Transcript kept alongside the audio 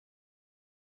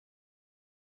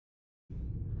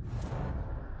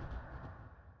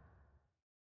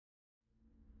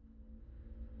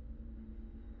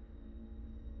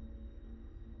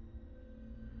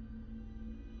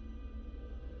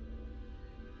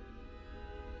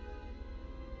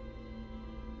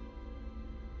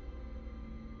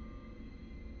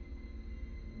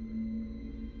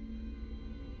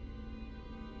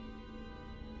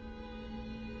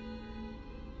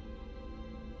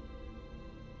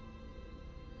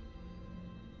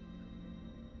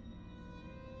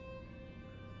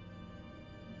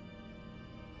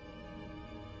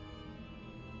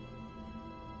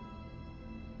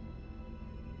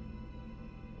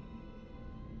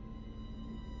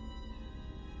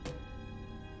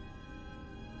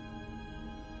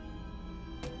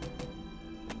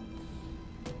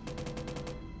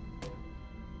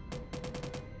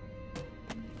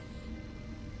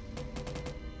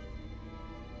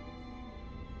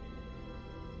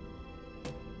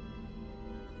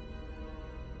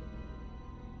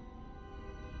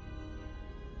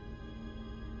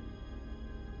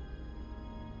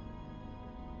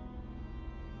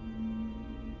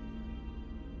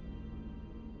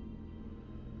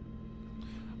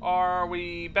Are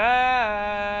we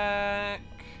back?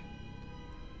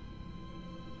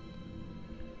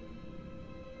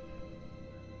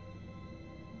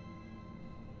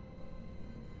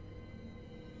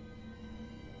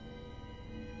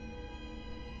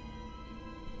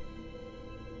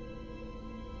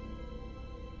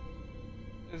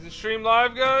 Is the stream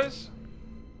live, guys?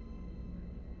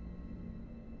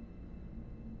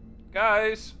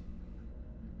 Guys?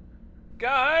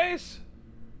 Guys?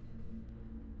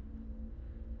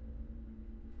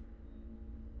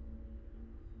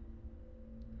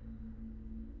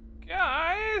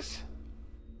 Guys?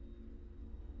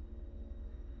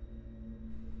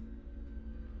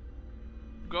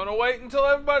 Gonna wait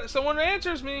until someone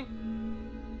answers me.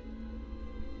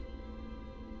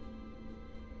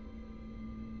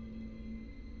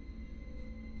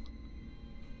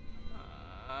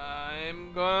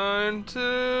 I'm going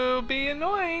to be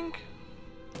annoying.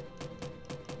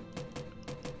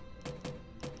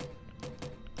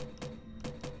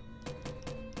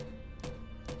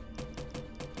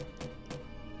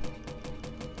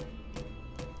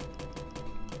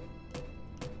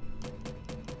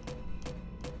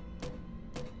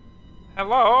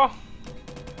 Hello?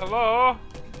 Hello?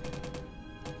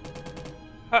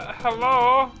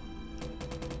 Hello?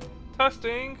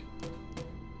 Testing?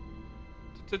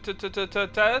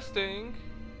 Testing?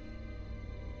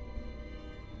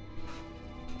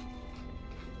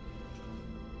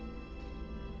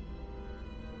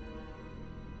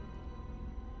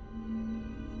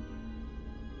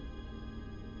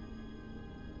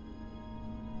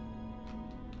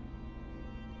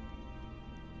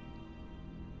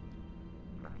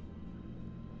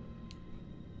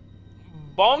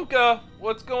 Bonka,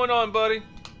 what's going on, buddy?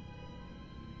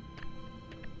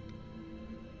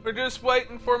 We're just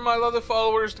waiting for my other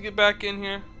followers to get back in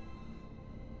here.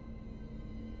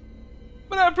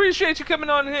 But I appreciate you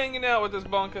coming on and hanging out with us,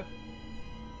 Bonka.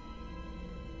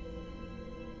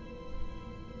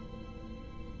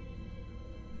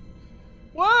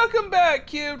 Welcome back,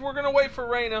 Cubed. We're gonna wait for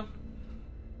Reyna.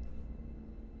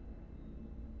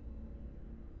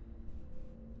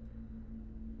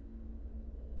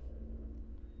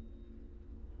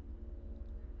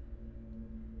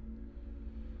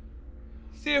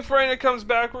 See if Reyna comes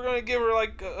back. We're gonna give her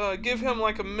like, give him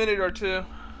like a minute or two.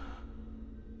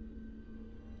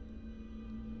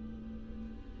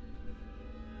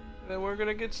 Then we're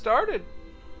gonna get started.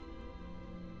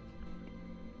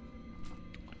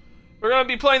 We're gonna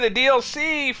be playing the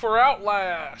DLC for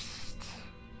Outlast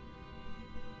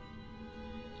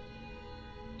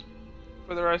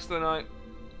for the rest of the night.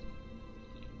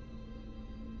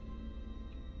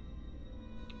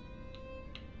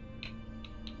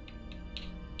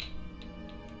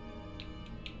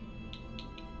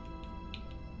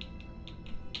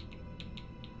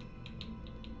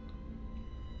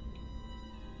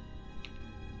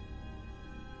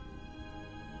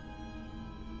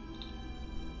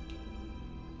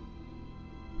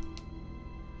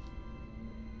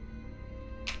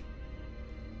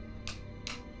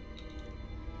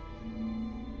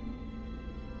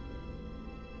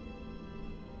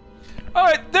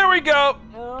 Alright, there we go.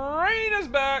 Reyna's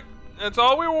back. That's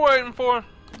all we were waiting for.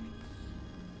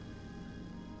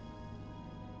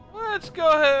 Let's go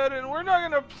ahead, and we're not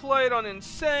going to play it on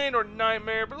Insane or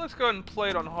Nightmare, but let's go ahead and play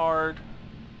it on Hard.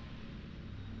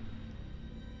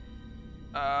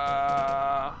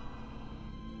 I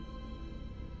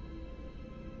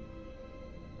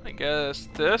guess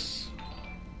this.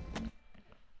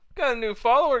 Got a new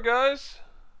follower, guys.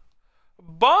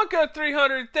 Bonka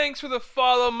 300, thanks for the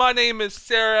follow. My name is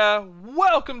Sarah.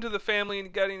 Welcome to the family.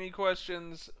 And got any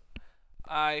questions?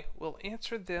 I will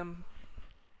answer them.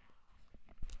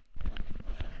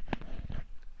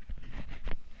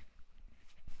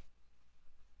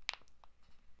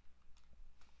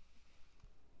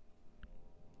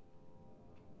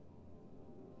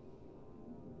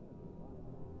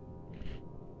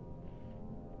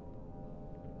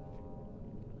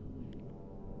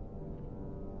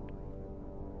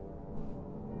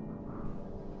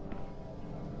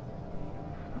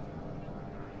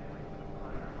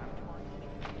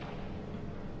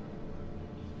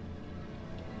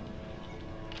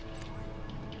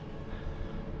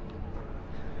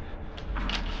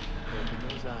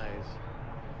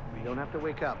 You don't have to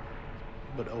wake up,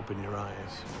 but open your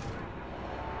eyes.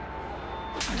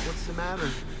 What's the matter?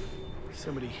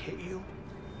 Somebody hit you?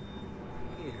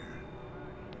 Here,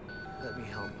 let me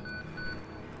help.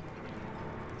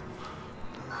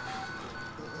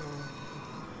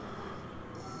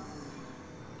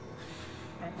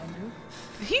 Andrew?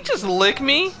 Did he just lick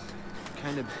me?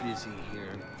 Kind of busy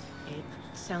here. It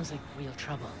sounds like real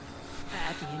trouble.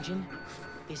 At the engine,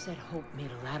 they said Hope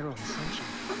made a lateral ascension.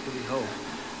 What do we hope?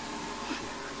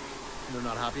 They're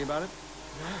not happy about it?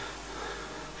 No.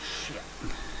 Shit.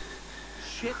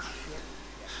 Shit.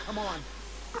 Come on.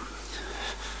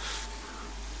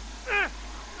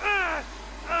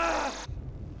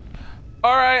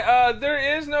 Alright,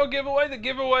 there is no giveaway. The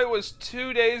giveaway was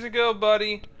 2 days ago,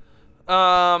 buddy.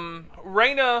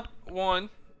 Reyna won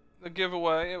the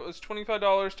giveaway. It was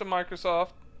 $25 to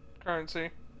Microsoft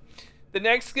currency. The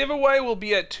next giveaway will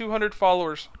be at 200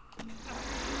 followers.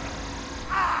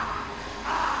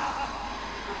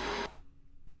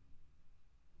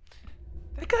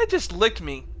 That guy just licked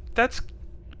me. That's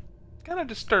kind of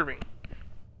disturbing.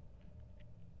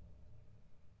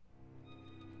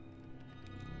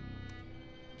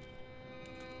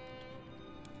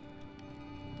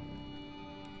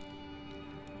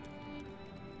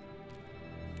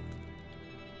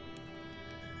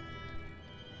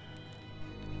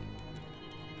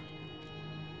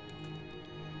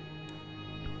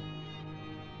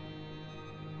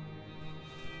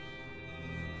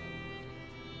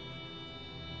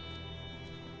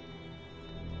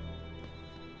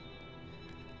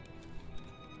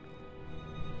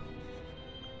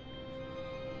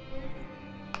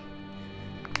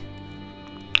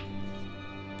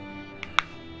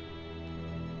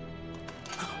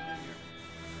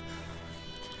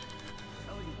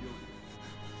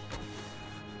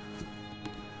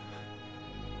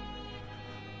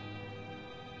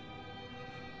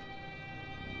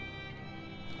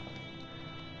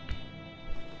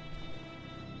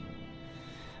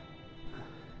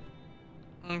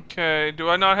 Okay, do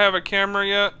I not have a camera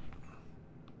yet?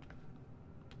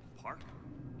 Park?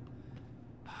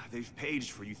 They've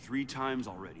paged for you 3 times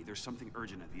already. There's something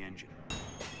urgent at the engine.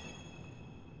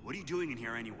 What are you doing in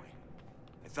here anyway?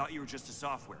 I thought you were just a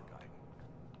software guy.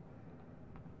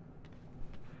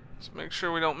 Let's make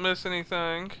sure we don't miss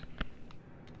anything.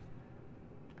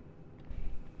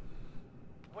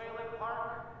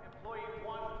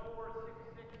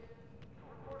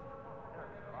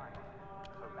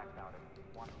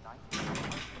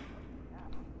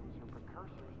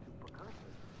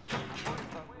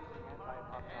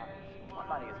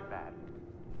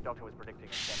 Doctor was predicting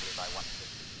assembly by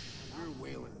 1:50. You're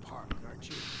Wayland Park, aren't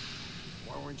you?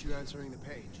 Why weren't you answering the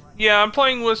page? Yeah, I'm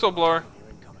playing Whistleblower. You're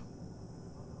incoming.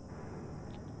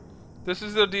 This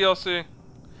is the DLC.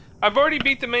 I've already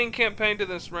beat the main campaign to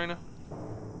this, Reyna.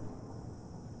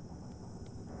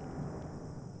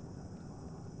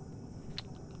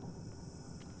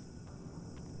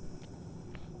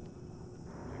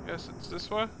 I guess it's this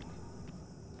way.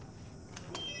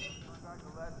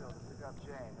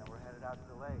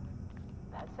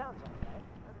 That sounds alright.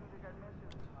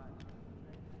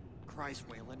 Christ,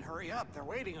 Wayland, hurry up. They're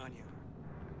waiting on you.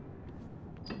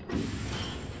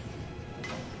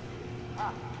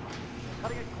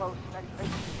 Cutting it close. Next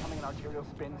patient incoming in arterial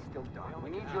spin, still done. We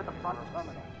need you at the front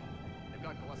terminal. They've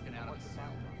got Gluskin out of the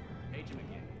cell. Page him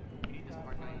again. We need this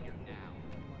part guy here now.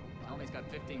 Tell him he's got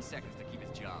 15 seconds to keep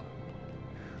his job.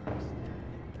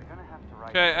 They're gonna have to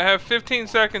write. Okay, I have 15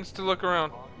 seconds to look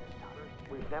around.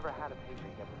 We've never had a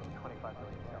patient get within 25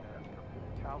 million cells.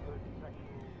 Childhood,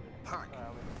 Park,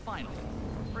 finally.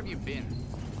 Where have you been?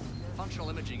 Functional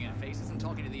imaging interface isn't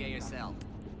talking to the ASL.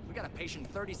 We got a patient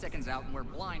 30 seconds out and we're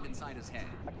blind inside his head.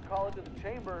 I can call into the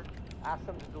chamber, ask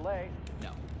them to delay.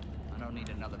 No, I don't need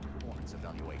another performance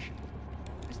evaluation.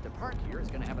 Mr. Park here is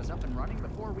gonna have us up and running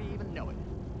before we even know it.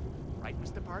 Right,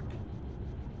 Mr. Park?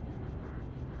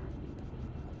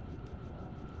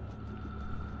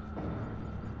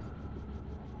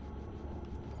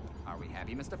 Are we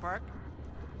happy, Mr. Park?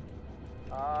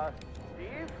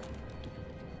 Steve?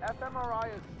 fMRI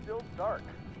is still dark.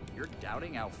 You're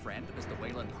doubting our friend, Mr.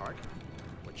 Wayland Park?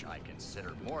 Which I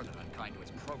consider more than unkind to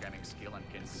his programming skill and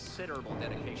considerable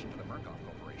dedication to the Murkoff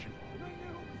Corporation.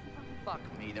 Fuck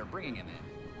me, they're bringing him in.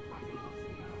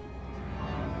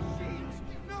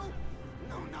 No!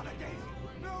 No, not a daisy!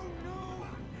 No, no!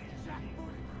 Jack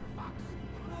Fox!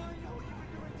 I know what you've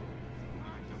been doing to me!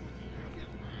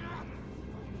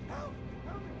 Help!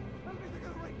 Help me! Help me! They're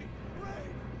gonna rape me! Ray!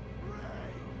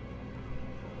 Ray!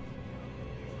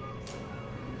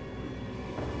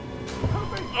 Help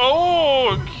me!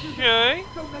 Oh, okay.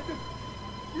 Don't let them...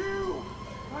 You!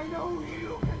 I know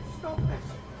you can stop this!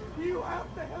 You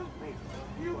have to help me!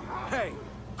 You have to! Hey,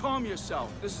 calm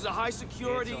yourself. This is a high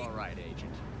security... It's all right,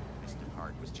 Agent. Mr.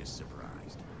 Park was just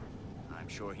surprised. I'm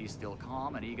sure he's still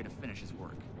calm and eager to finish his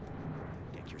work.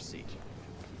 Take your seat.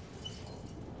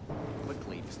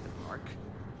 Quickly, Mr. Park.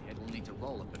 The head will need to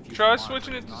roll up a few... Try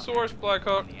switching it to source,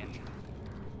 Blackhawk.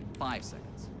 5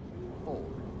 seconds. 4,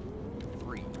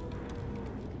 3,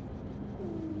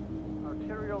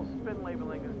 arterial spin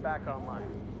labeling is back online.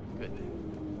 Good.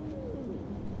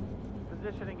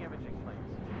 Positioning imaging, please.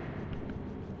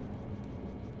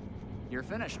 You're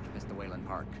finished, Mr. Wayland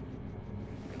Park.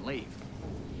 You can leave.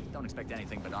 Don't expect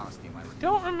anything but honesty, my friend.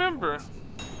 Don't remember. Right.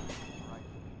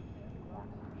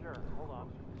 Sure, hold on.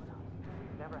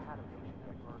 We've never had a patient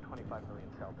that grew 25 million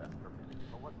cell deaths per minute.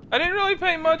 But what's I didn't really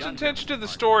pay much attention to the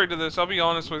story to this, I'll be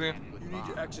honest with you. You need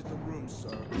to exit the room,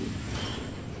 sir.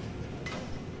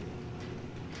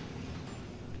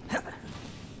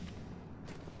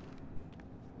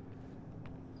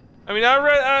 I mean,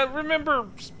 I remember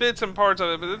bits and parts of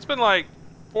it, but it's been like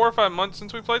 4 or 5 months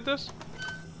since we played this.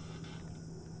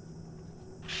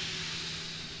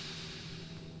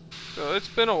 So it's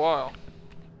been a while.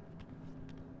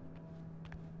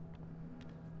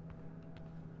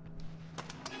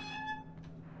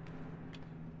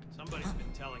 Somebody's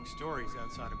been telling stories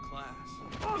outside of class.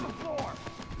 On the floor!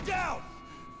 Down!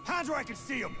 Hands where I can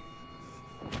see them!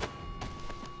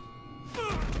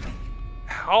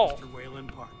 How? Mr.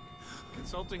 Wayland Park.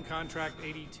 Consulting contract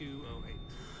 8208.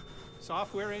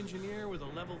 Software engineer with a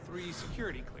level 3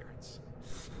 security clearance.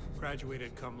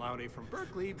 Graduated cum laude from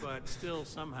Berkeley, but still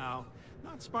somehow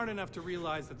not smart enough to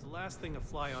realize that the last thing a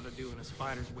fly ought to do in a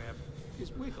spider's web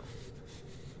is wiggle.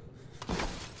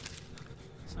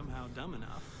 Somehow dumb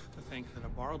enough to think that a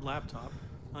borrowed laptop,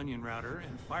 onion router,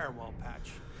 and firewall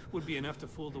patch would be enough to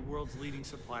fool the world's leading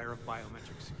supplier of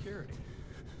biometric security.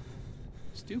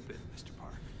 Stupid, Mr.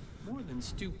 Park. More than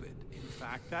stupid. In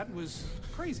fact, that was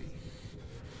crazy.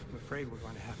 I'm afraid we're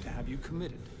going to have you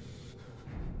committed.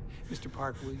 Mr.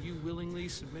 Park, will you willingly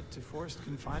submit to forced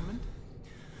confinement?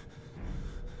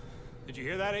 Did you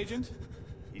hear that, Agent?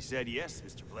 He said yes,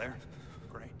 Mr. Blair.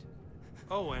 Great.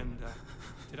 Oh, and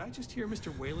did I just hear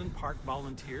Mr. Wayland Park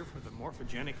volunteer for the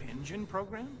morphogenic engine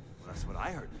program? Well, that's what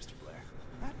I heard, Mr. Blair.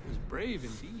 That was brave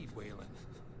indeed, Wayland.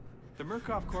 The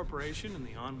Murkoff Corporation and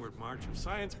the onward march of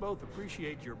science both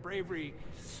appreciate your bravery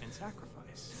and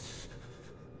sacrifice.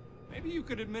 Maybe you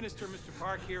could administer Mr.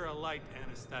 Park here a light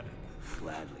anesthetic.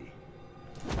 Gladly.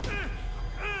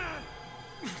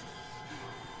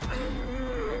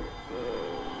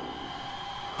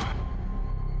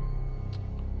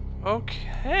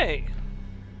 Okay.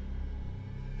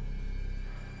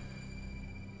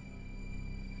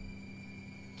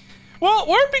 Well,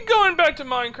 we'll be going back to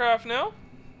Minecraft now.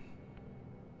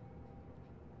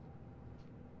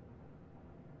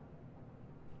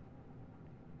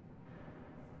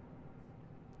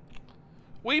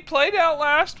 We played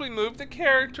Outlast, we moved the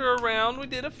character around, we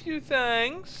did a few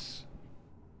things.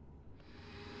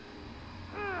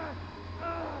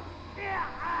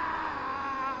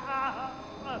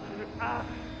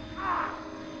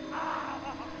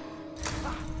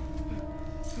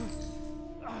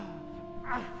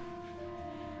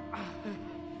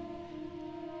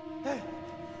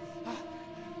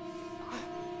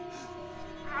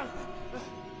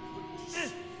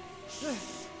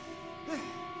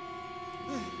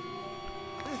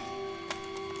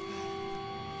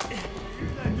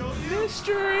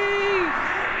 Mystery!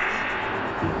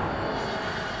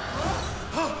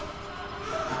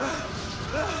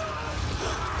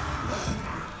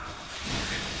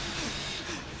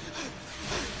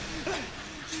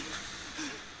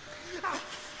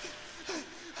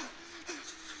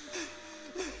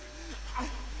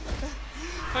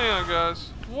 Hang on,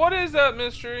 guys. What is that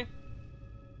mystery?